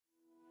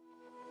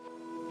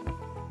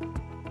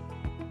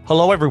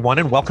Hello, everyone,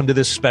 and welcome to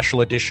this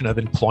special edition of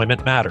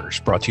Employment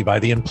Matters, brought to you by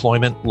the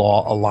Employment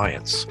Law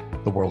Alliance,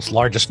 the world's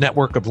largest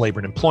network of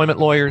labor and employment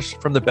lawyers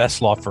from the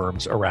best law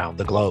firms around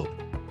the globe.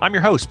 I'm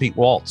your host, Pete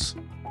Waltz.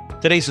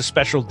 Today's a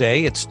special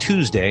day. It's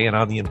Tuesday, and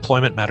on the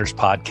Employment Matters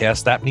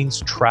podcast, that means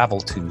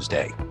Travel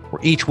Tuesday,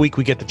 where each week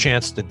we get the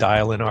chance to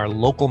dial in our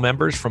local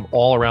members from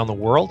all around the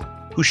world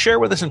who share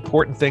with us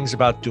important things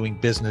about doing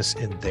business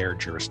in their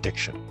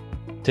jurisdiction.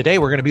 Today,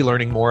 we're going to be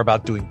learning more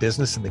about doing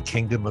business in the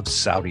Kingdom of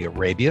Saudi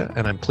Arabia,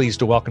 and I'm pleased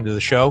to welcome to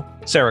the show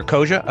Sarah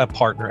Koja, a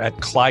partner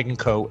at Clyde &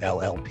 Co.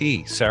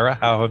 LLP. Sarah,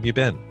 how have you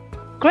been?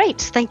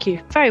 Great, thank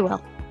you. Very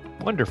well.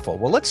 Wonderful.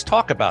 Well, let's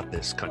talk about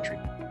this country.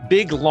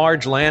 Big,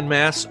 large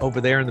landmass over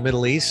there in the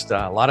Middle East.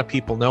 A lot of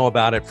people know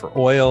about it for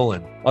oil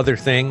and other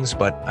things,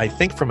 but I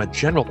think from a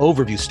general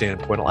overview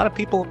standpoint, a lot of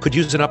people could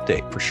use an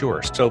update for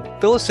sure. So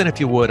fill us in, if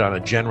you would, on a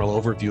general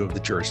overview of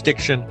the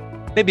jurisdiction,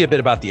 maybe a bit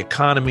about the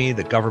economy,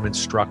 the government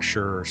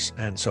structures,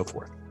 and so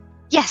forth.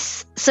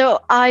 Yes. So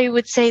I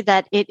would say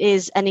that it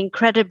is an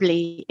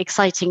incredibly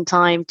exciting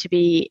time to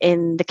be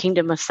in the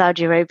Kingdom of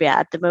Saudi Arabia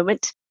at the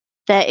moment.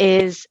 There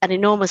is an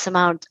enormous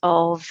amount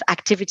of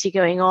activity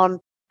going on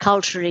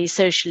culturally,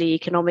 socially,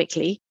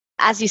 economically.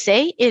 As you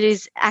say, it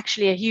is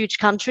actually a huge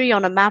country.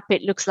 On a map,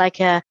 it looks like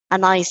a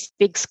nice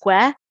big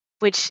square,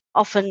 which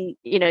often,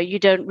 you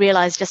don't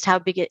realize just how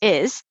big it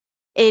is.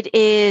 It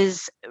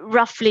is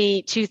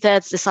roughly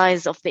 2/3 the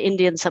size of the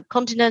Indian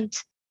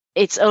subcontinent.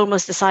 It's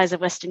almost the size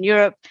of Western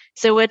Europe.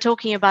 So we're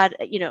talking about,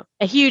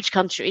 a huge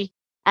country,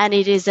 and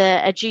it is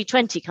a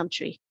G20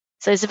 country.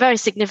 So it's a very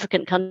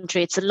significant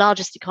country. It's the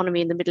largest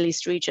economy in the Middle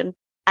East region.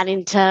 And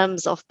in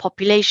terms of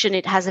population,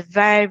 it has a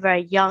very,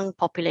 very young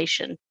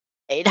population.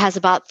 It has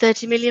about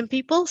 30 million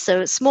people.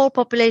 So a small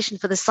population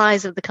for the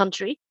size of the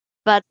country.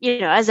 But,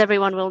 as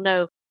everyone will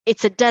know,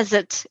 it's a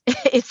desert.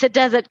 It's a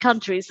desert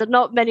country. So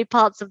not many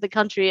parts of the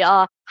country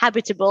are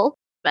habitable.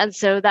 And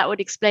so that would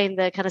explain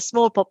the kind of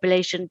small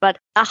population. But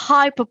a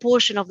high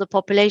proportion of the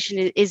population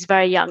is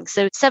very young.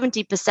 So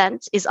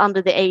 70% is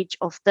under the age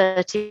of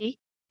 30.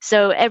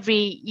 So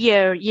every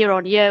year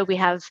on year, we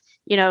have,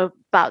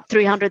 about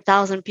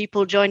 300,000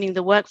 people joining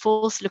the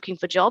workforce looking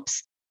for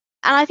jobs.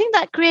 And I think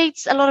that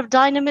creates a lot of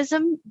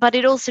dynamism, but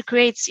it also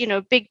creates,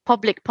 big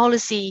public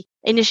policy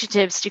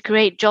initiatives to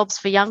create jobs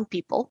for young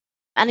people.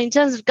 And in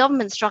terms of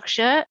government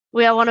structure,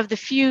 we are one of the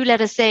few, let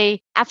us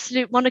say,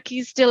 absolute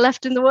monarchies still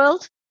left in the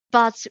world,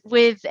 but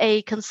with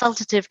a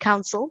consultative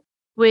council,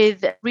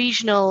 with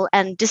regional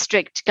and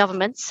district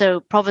governments, so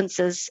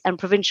provinces and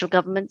provincial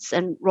governments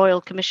and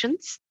royal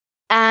commissions.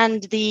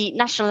 And the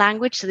national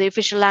language, so the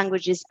official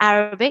language is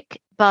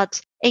Arabic,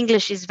 but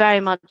English is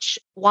very much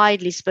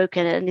widely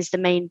spoken and is the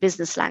main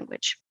business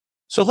language.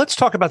 So let's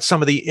talk about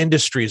some of the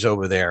industries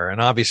over there.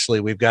 And obviously,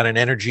 we've got an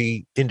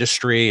energy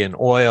industry and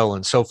oil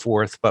and so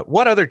forth. But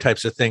what other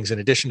types of things, in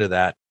addition to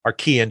that, are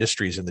key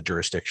industries in the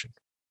jurisdiction?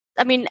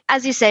 I mean,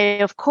 as you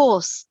say, of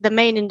course, the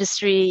main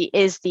industry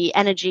is the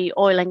energy,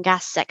 oil and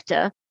gas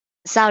sector.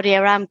 Saudi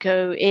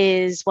Aramco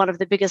is one of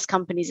the biggest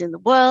companies in the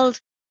world.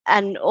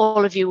 And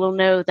all of you will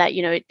know that,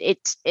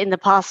 it in the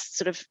past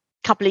sort of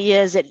couple of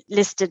years, it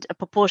listed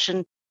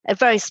a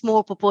very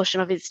small proportion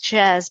of its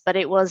shares, but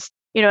it was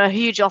a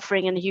huge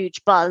offering and a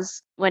huge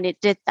buzz when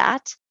it did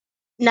that.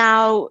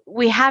 Now,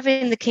 we have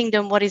in the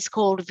kingdom what is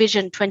called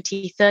Vision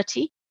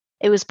 2030.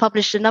 It was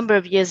published a number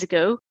of years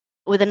ago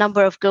with a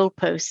number of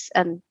goalposts.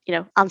 And,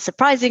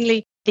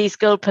 unsurprisingly, these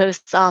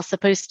goalposts are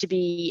supposed to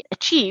be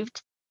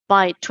achieved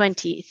by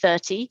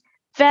 2030.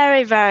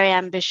 Very, very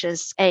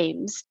ambitious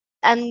aims.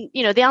 And,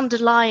 the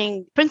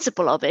underlying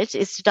principle of it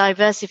is to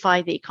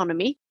diversify the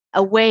economy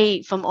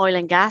away from oil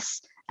and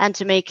gas and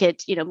to make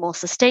it, more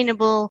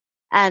sustainable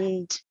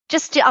and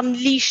just to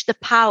unleash the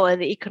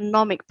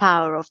economic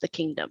power of the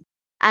kingdom.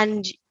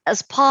 And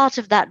as part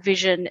of that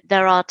vision,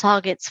 there are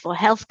targets for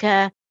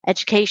healthcare,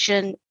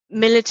 education,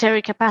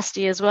 military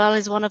capacity as well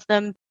is one of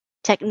them,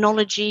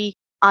 technology,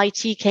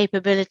 IT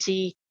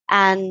capability,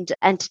 and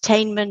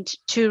entertainment,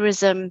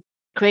 tourism,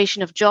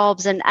 creation of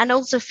jobs, and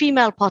also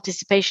female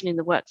participation in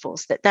the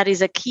workforce. That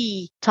is a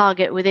key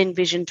target within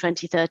Vision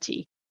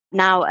 2030.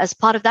 Now, as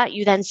part of that,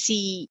 you then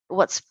see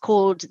what's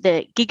called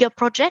the giga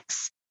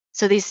projects.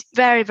 So these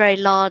very, very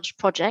large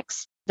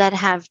projects that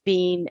have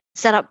been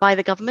set up by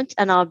the government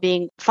and are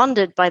being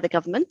funded by the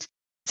government.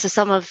 So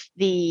some of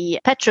the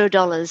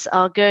petrodollars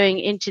are going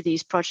into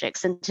these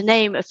projects. And to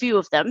name a few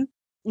of them,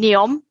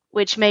 NEOM,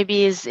 which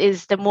maybe is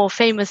the more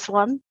famous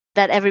one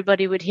that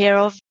everybody would hear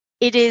of.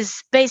 It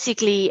is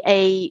basically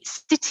a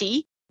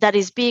city that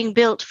is being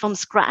built from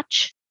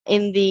scratch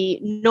in the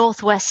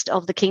northwest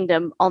of the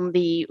kingdom on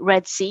the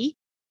Red Sea.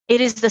 It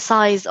is the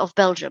size of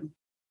Belgium.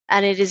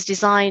 And it is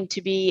designed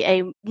to be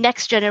a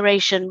next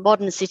generation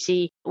modern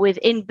city with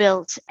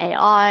inbuilt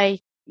AI,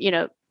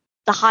 the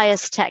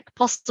highest tech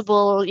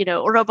possible,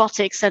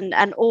 robotics and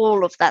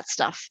all of that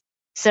stuff.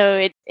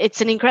 So it's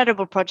an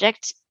incredible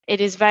project.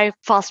 It is very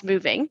fast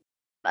moving.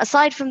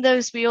 Aside from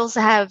those, we also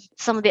have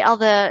some of the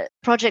other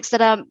projects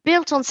that are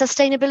built on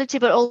sustainability,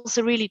 but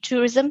also really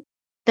tourism.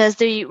 There's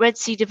the Red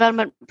Sea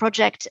Development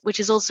Project, which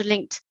is also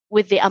linked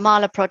with the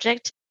Amala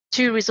project,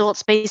 2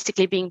 resorts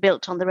basically being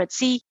built on the Red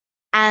Sea.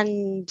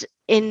 And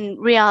in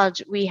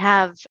Riyadh, we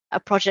have a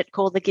project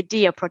called the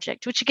Qiddiya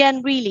project, which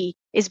again really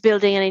is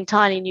building an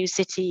entirely new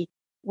city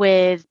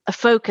with a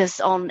focus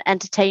on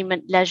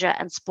entertainment, leisure,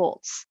 and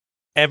sports.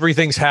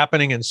 Everything's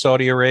happening in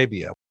Saudi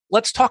Arabia.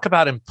 Let's talk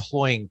about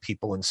employing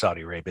people in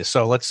Saudi Arabia.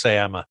 So let's say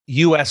I'm a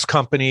US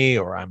company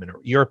or I'm a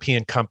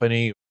European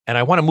company, and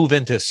I want to move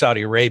into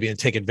Saudi Arabia and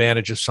take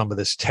advantage of some of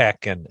this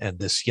tech and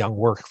this young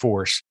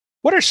workforce.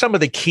 What are some of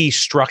the key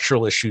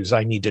structural issues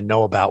I need to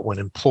know about when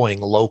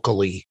employing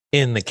locally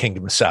in the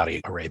Kingdom of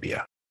Saudi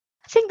Arabia?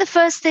 I think the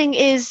first thing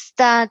is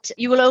that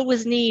you will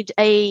always need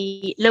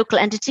a local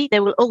entity.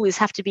 There will always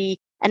have to be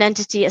an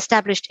entity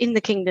established in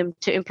the kingdom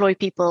to employ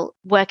people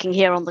working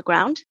here on the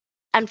ground.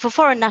 And for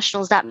foreign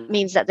nationals, that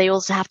means that they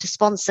also have to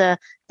sponsor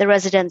the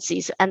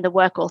residencies and the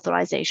work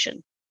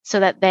authorization so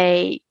that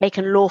they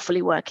can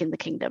lawfully work in the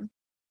kingdom.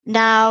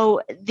 Now,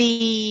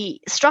 the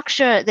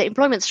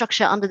employment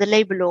structure under the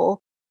labor law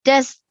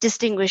does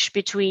distinguish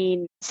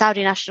between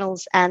Saudi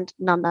nationals and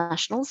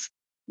non-nationals.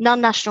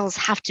 Non-nationals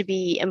have to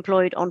be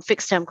employed on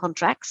fixed-term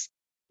contracts,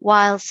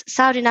 whilst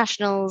Saudi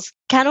nationals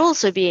can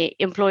also be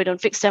employed on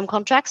fixed-term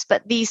contracts,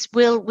 but these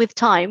will, with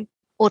time,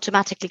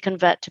 automatically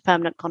convert to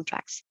permanent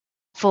contracts.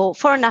 For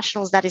foreign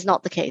nationals, that is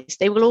not the case.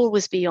 They will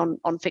always be on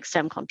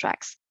fixed-term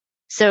contracts.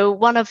 So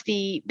one of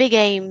the big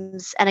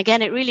aims, and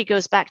again, it really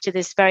goes back to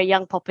this very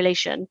young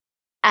population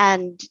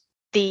and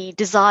the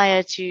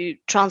desire to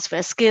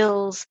transfer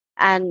skills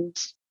and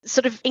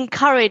sort of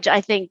encourage,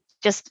 I think,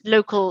 just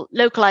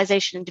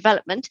localization and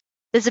development.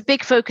 There's a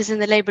big focus in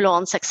the labor law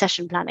on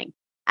succession planning.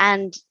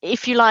 And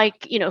if you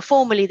like,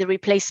 formally the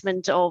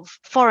replacement of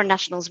foreign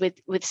nationals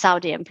with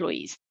Saudi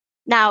employees.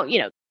 Now,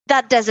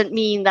 that doesn't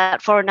mean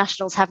that foreign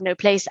nationals have no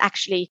place.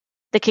 Actually,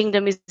 the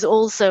kingdom is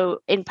also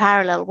in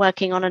parallel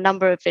working on a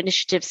number of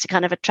initiatives to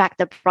kind of attract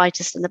the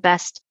brightest and the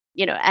best,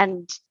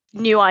 and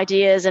new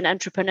ideas and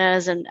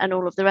entrepreneurs and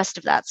all of the rest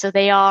of that. So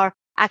they are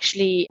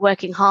actually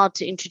working hard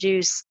to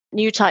introduce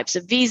new types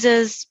of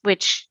visas,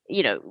 which,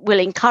 will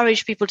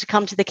encourage people to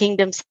come to the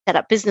kingdom, set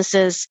up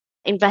businesses,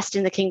 invest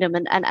in the kingdom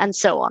and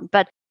so on.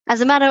 But as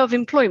a matter of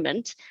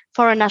employment,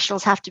 foreign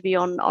nationals have to be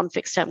on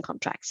fixed term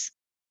contracts.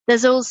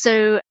 There's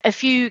also a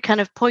few kind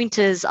of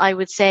pointers, I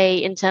would say,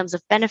 in terms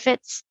of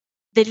benefits.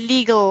 The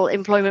legal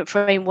employment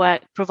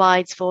framework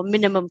provides for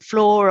minimum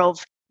floor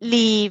of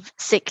leave,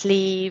 sick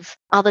leave,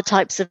 other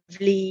types of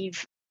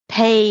leave.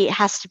 Pay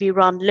has to be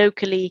run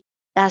locally.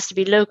 There has to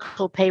be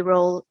local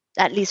payroll,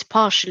 at least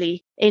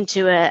partially,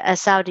 into a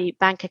Saudi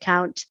bank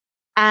account.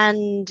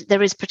 And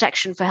there is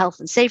protection for health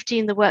and safety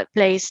in the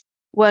workplace,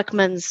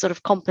 workmen's sort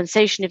of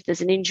compensation if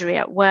there's an injury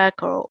at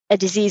work or a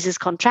disease is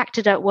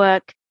contracted at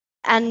work.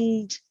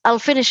 And I'll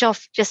finish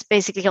off just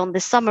basically on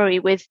this summary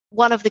with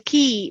one of the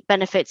key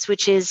benefits,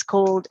 which is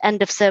called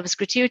end of service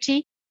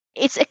gratuity.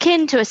 It's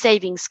akin to a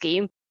savings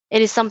scheme.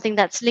 It is something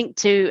that's linked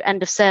to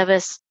end of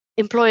service.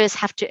 Employers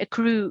have to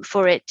accrue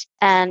for it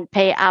and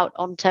pay out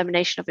on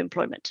termination of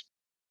employment.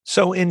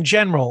 So in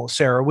general,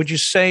 Sarah, would you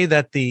say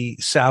that the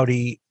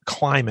Saudi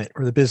climate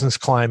or the business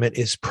climate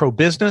is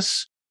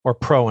pro-business or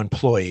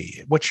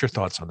pro-employee? What's your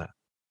thoughts on that?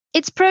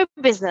 It's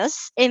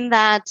pro-business in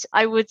that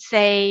I would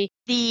say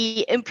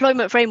the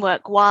employment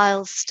framework,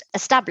 whilst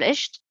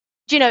established,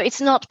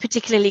 it's not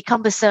particularly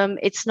cumbersome.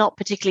 It's not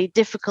particularly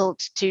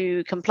difficult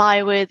to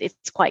comply with.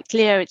 It's quite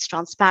clear. It's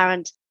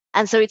transparent.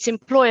 And so it's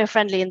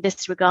employer-friendly in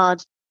this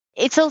regard.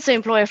 It's also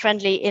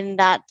employer-friendly in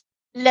that,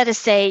 let us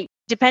say,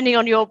 depending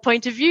on your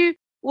point of view,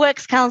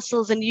 works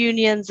councils and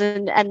unions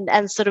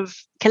and sort of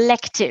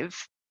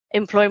collective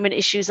employment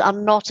issues are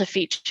not a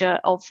feature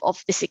of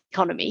this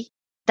economy.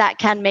 That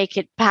can make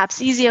it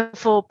perhaps easier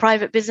for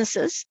private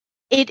businesses.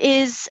 It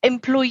is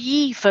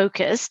employee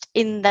focused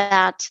in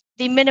that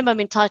the minimum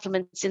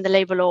entitlements in the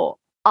labor law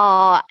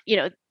are,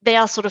 they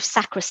are sort of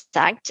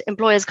sacrosanct.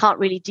 Employers can't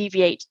really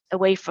deviate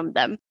away from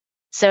them.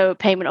 So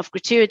payment of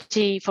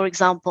gratuity, for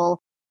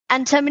example,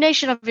 and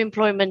termination of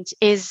employment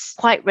is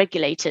quite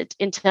regulated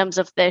in terms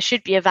of there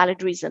should be a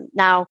valid reason.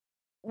 Now,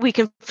 we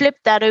can flip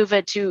that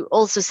over to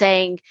also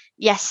saying,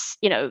 yes,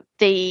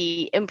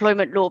 the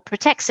employment law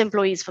protects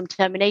employees from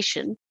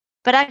termination,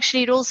 but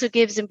actually it also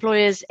gives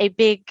employers a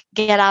big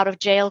get out of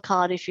jail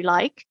card, if you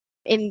like,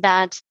 in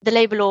that the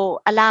labor law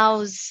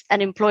allows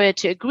an employer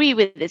to agree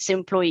with its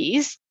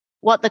employees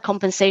what the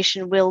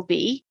compensation will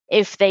be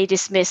if they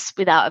dismiss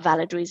without a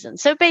valid reason.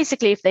 So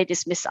basically, if they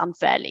dismiss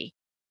unfairly.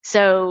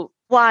 So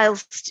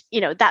whilst,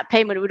 that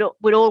payment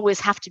would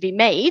always have to be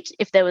made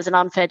if there was an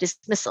unfair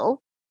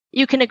dismissal,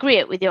 you can agree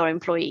it with your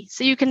employee.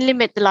 So you can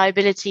limit the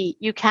liability.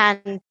 You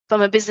can,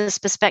 from a business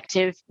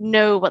perspective,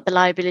 know what the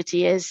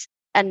liability is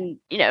and,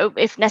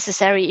 if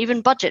necessary,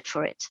 even budget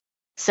for it.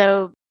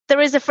 So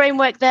there is a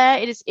framework there.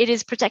 It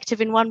is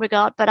protective in one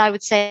regard, but I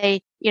would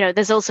say,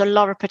 there's also a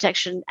lot of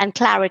protection and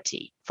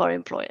clarity for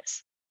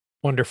employers.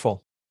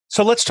 Wonderful.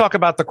 So let's talk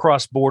about the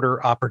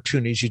cross-border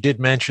opportunities. You did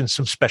mention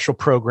some special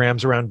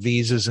programs around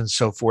visas and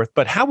so forth,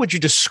 but how would you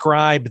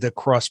describe the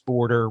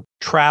cross-border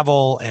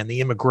travel and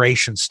the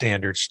immigration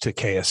standards to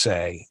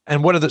KSA?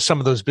 And what are some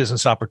of those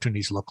business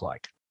opportunities look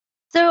like?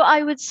 So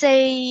I would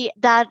say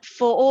that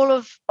for all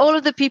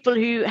of the people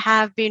who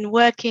have been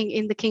working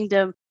in the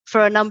kingdom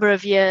for a number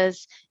of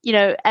years,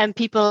 and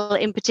people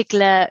in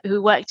particular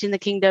who worked in the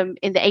kingdom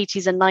in the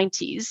 80s and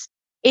 90s,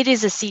 it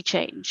is a sea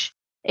change.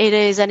 It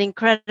is an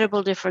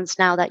incredible difference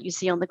now that you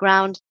see on the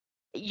ground.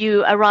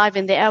 You arrive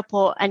in the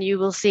airport and you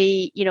will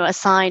see, a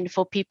sign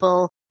for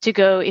people to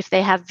go if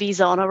they have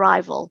visa on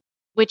arrival,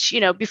 which,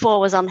 before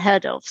was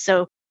unheard of.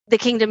 So the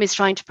kingdom is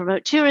trying to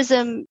promote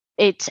tourism.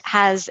 It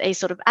has a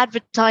sort of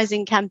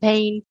advertising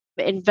campaign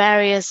in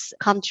various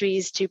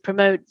countries to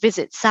promote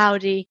Visit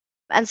Saudi.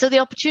 And so the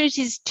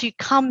opportunities to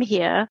come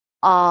here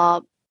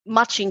are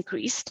much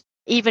increased,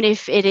 even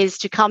if it is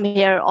to come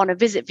here on a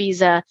visit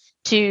visa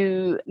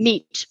to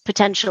meet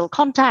potential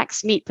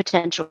contacts, meet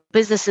potential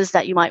businesses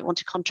that you might want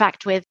to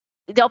contract with.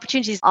 The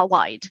opportunities are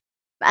wide.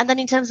 And then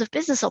in terms of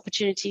business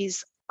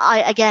opportunities,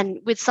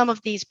 with some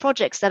of these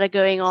projects that are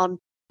going on,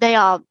 they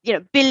are,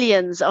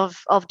 billions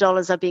of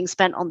dollars are being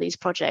spent on these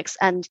projects.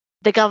 And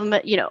the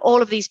government,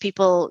 all of these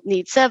people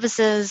need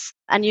services.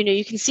 And,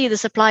 you can see the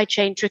supply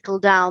chain trickle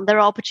down. There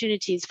are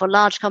opportunities for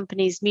large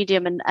companies,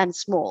 medium and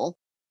small.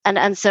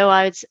 And so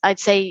I'd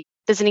say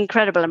there's an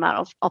incredible amount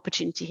of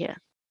opportunity here.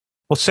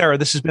 Well, Sarah,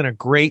 this has been a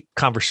great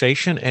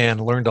conversation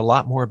and learned a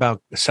lot more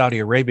about Saudi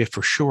Arabia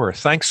for sure.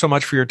 Thanks so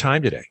much for your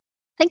time today.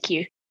 Thank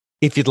you.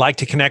 If you'd like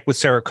to connect with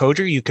Sarah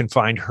Kojer, you can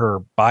find her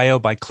bio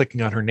by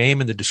clicking on her name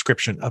in the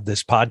description of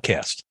this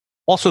podcast.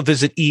 Also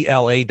visit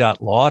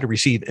ela.law to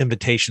receive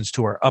invitations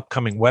to our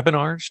upcoming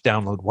webinars,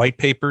 download white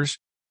papers,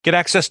 get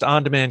access to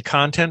on-demand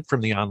content from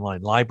the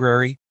online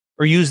library,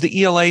 or use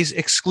the ELA's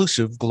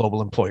exclusive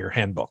Global Employer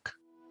Handbook.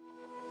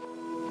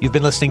 You've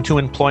been listening to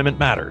Employment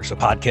Matters, a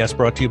podcast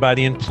brought to you by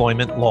the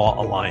Employment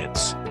Law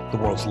Alliance, the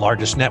world's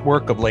largest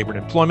network of labor and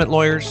employment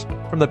lawyers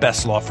from the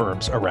best law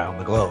firms around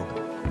the globe.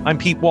 I'm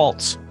Pete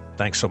Waltz.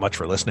 Thanks so much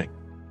for listening.